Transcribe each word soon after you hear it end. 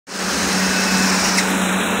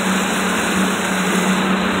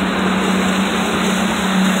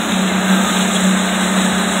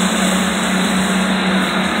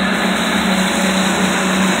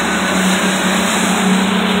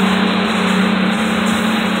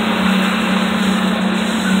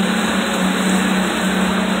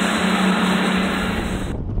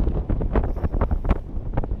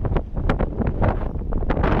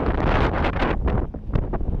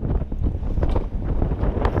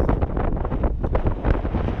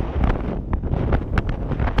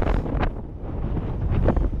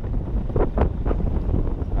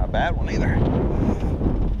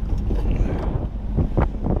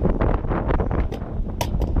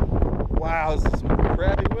This is some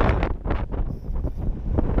crappy weather.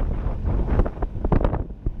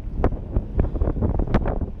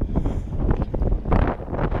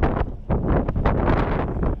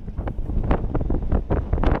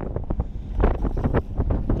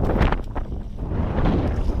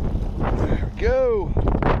 There we go.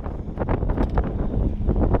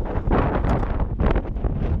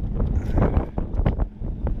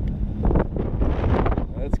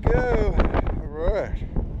 Let's go. All right.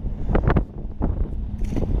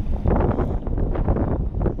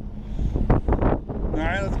 All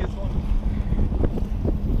right, let's get some.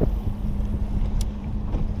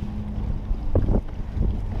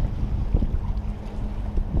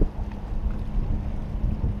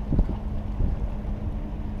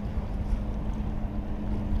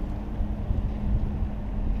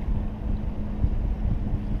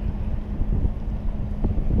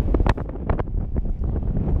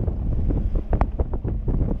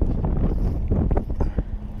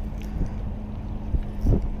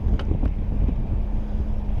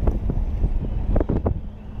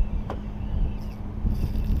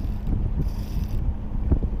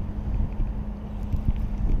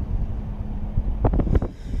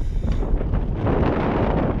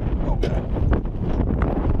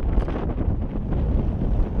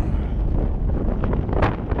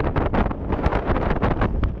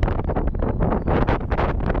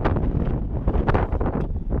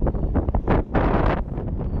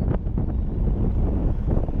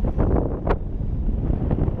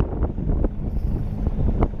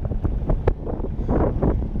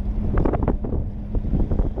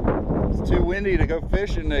 Too windy to go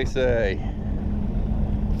fishing, they say.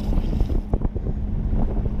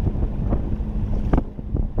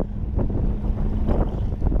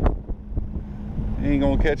 Ain't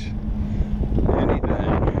gonna catch anything.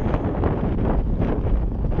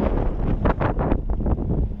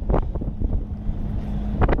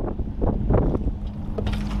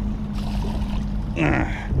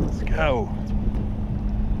 Let's go.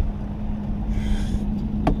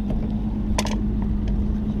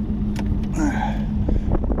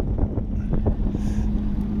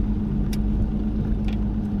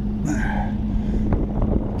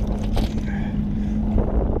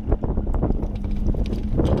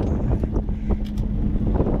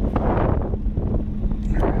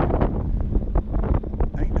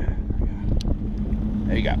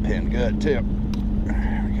 He got pinned good too.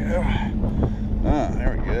 There we go.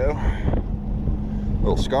 There we go.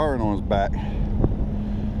 Little scarring on his back.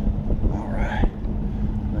 All right.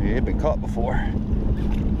 He ain't been caught before.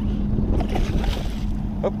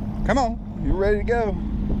 Oh, come on. You ready to go?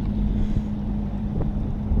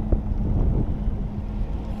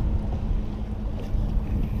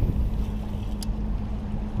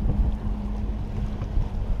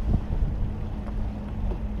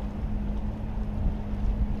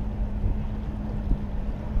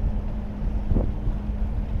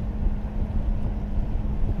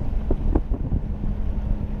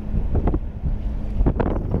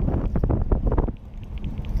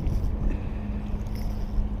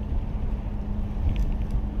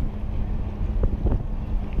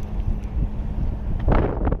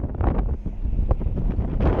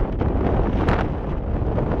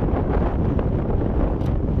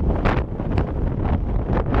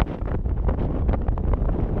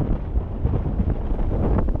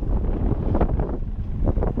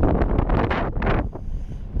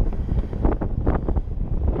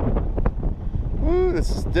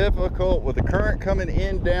 This is difficult with the current coming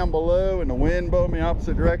in down below and the wind blowing the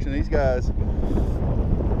opposite direction. These guys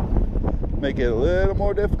make it a little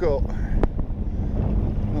more difficult to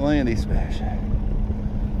land these fish.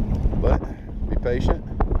 But be patient,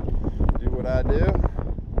 do what I do.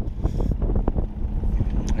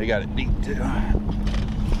 He got it deep too. Come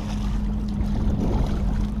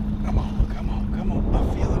on, come on, come on.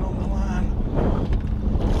 I feel it on the line.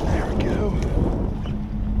 There we go.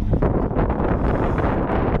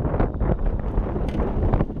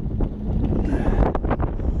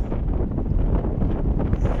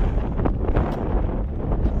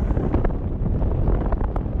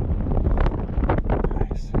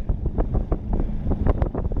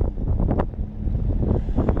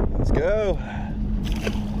 Go.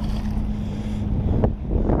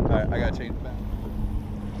 Alright, I gotta change the back.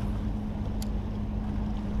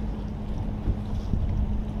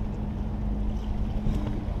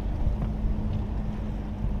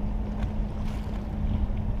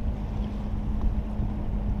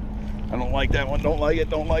 I don't like that one. Don't like it.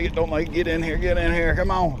 Don't like it. Don't like it. Get in here. Get in here. Come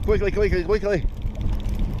on. Quickly, quickly, quickly.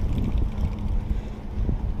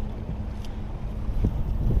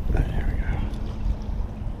 There we go.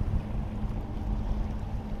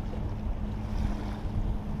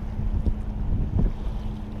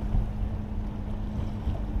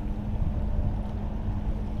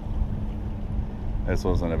 This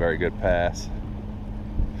wasn't a very good pass.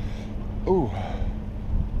 Ooh.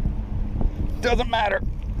 Doesn't matter.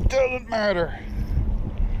 Doesn't matter.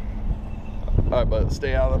 All right, but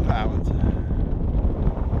stay out of the pilings.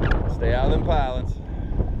 Stay out of them pilings.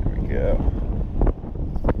 There we go.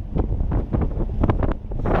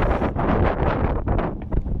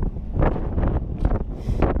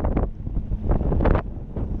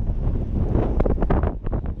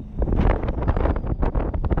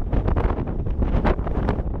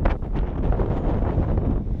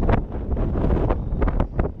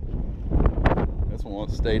 This one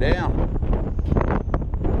wants to stay down.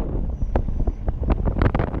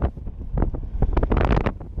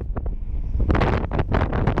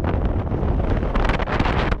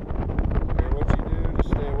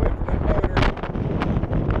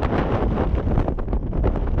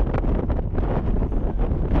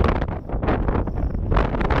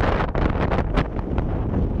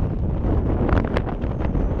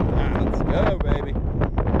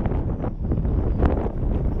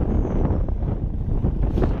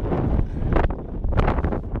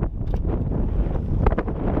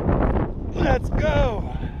 Let's go.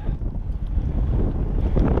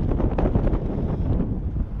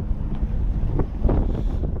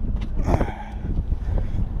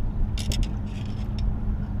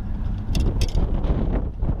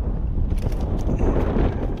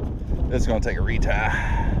 This is going to take a retie.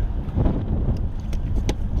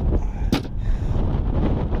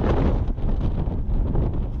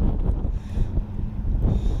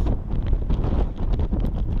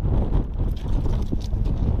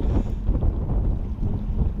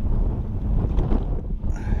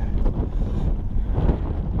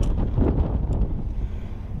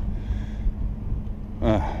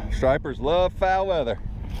 Stripers love foul weather.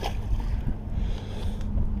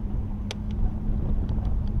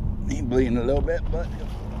 He's bleeding a little bit, but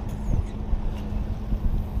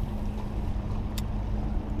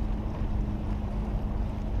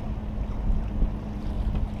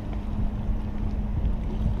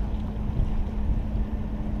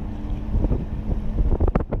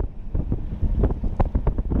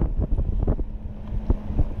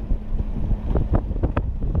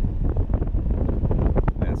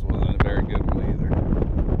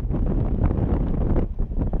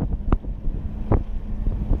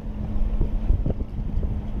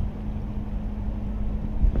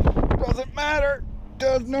doesn't matter.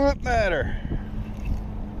 Does not matter.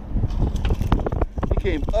 He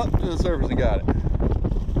came up to the surface and got it.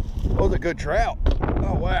 That was a good trout.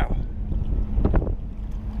 Oh wow.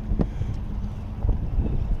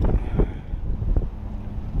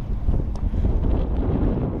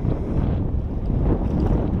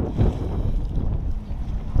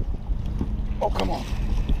 Oh, come on.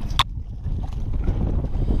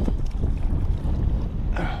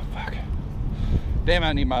 Oh, fuck. Damn,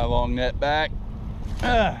 I need my long net back.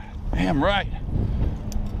 Damn right.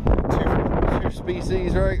 Two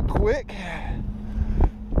species right quick.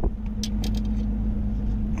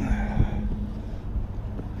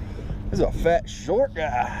 This is a fat, short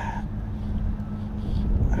guy.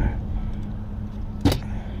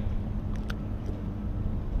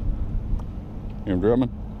 You know,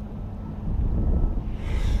 drumming?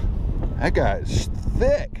 That guy is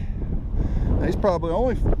thick. He's probably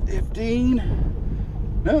only 15.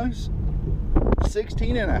 No, he's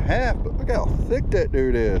 16 and a half, but look how thick that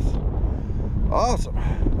dude is. Awesome.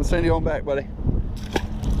 Let's send you on back, buddy.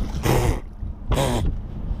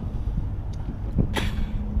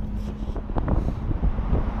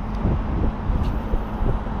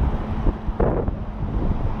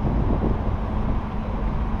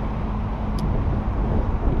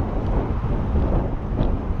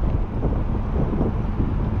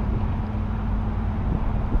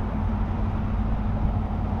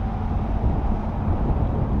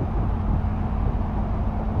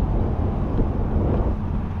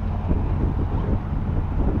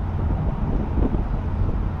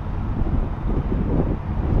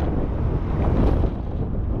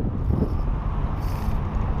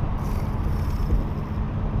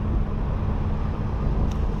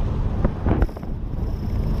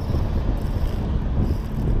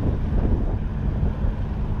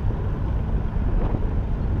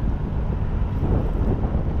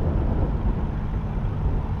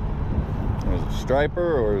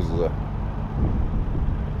 Striper or is it a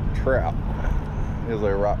trout? It's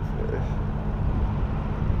a rockfish.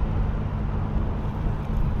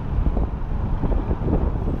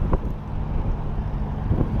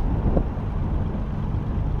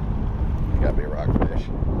 It's gotta be a rockfish.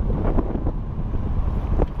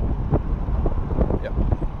 Yep.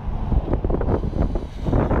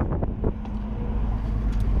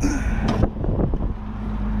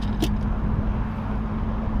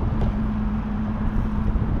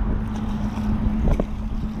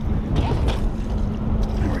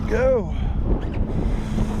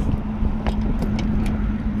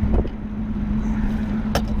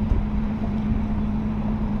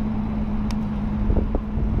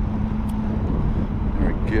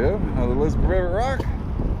 Another Elizabeth River rock.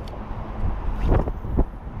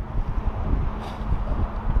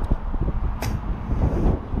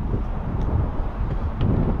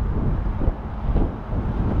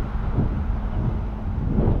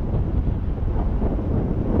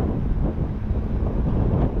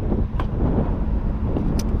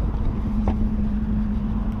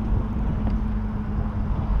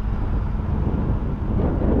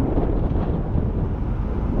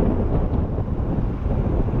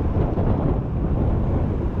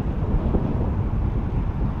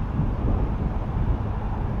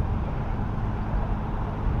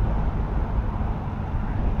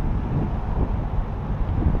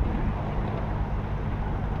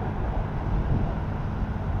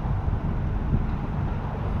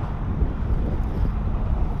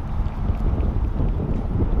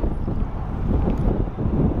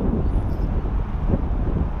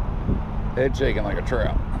 Head shaking like a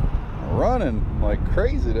trout. Running like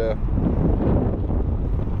crazy though.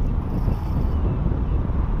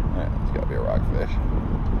 Yeah, it's gotta be a rockfish.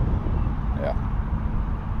 Yeah.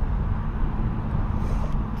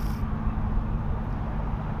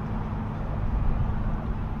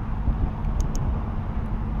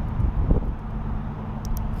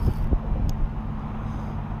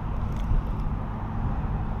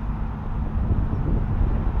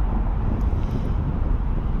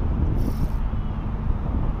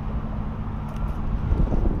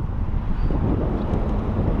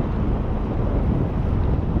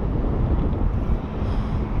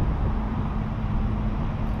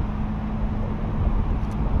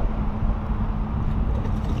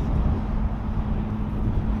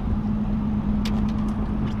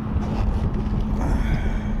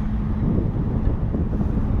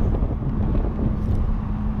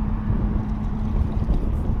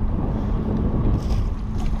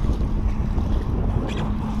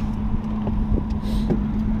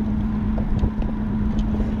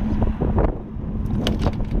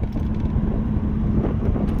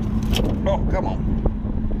 Oh, come on.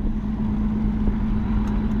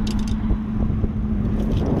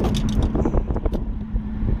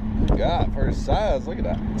 God, for his size, look at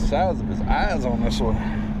that size of his eyes on this one.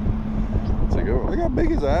 Let's take a look how big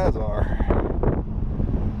his eyes are.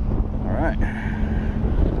 All right.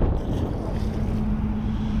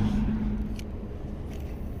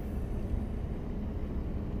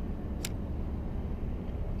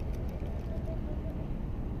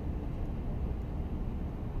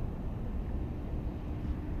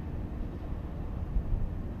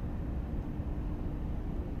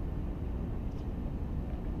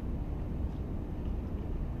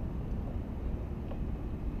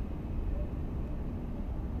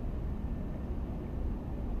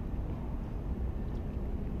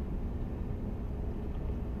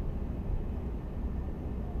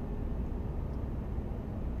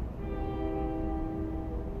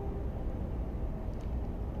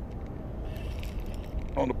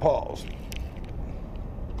 On the pause.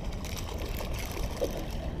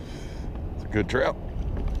 It's a good trout.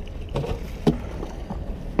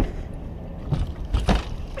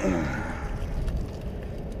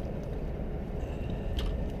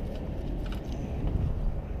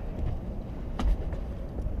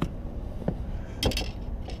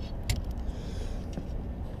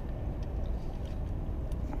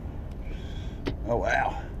 Oh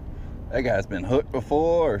wow, that guy's been hooked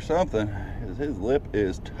before or something. His lip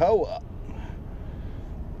is toe up.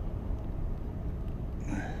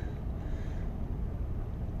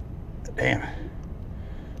 Damn.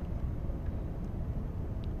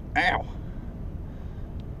 Ow.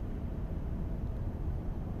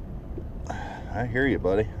 I hear you,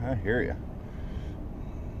 buddy. I hear you.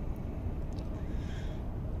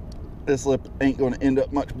 This lip ain't going to end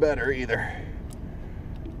up much better either.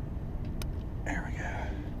 There we go.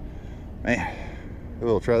 Man,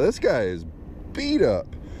 we'll try. This guy is beat up.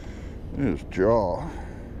 His jaw.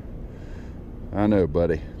 I know,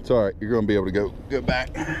 buddy. It's all right. You're going to be able to go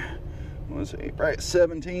back. Let's see. Right at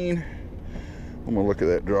 17. I'm going to look at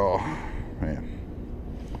that jaw. Man.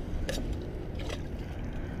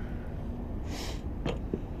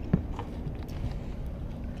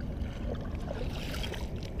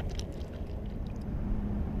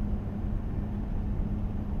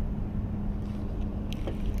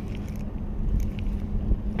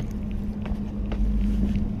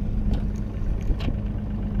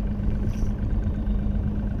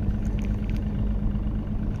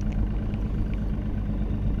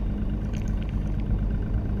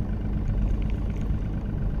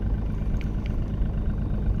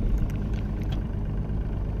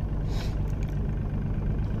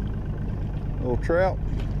 Little trout.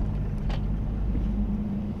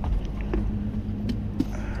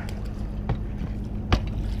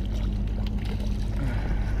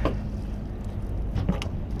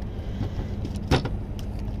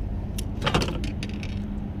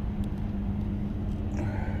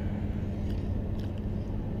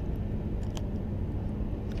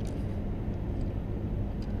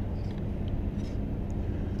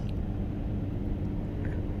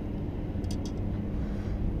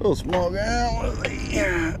 Little small guy with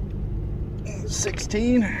the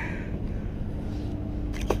 16.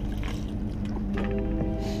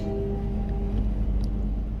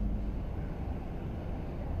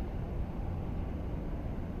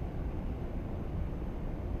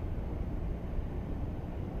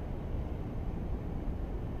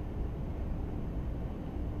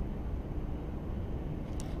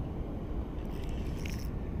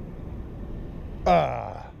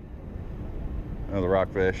 Another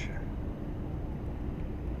rockfish.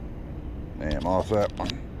 Damn, lost that one.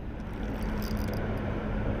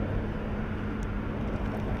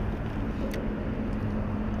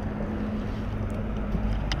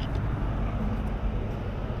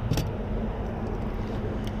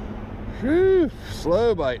 Whew,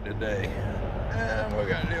 slow bite today. And we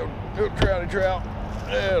got a little trouty trout.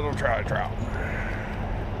 Yeah, little trouty trout.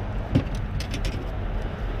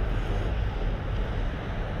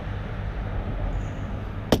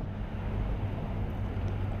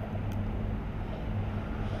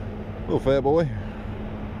 Little fat boy.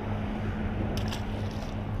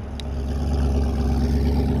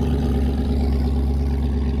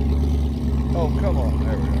 Oh, come on.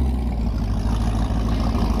 There we go.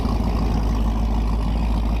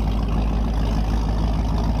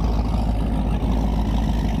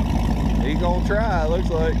 He's gonna try, looks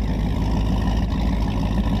like.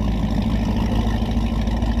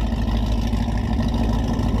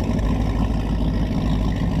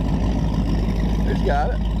 He's got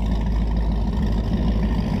it.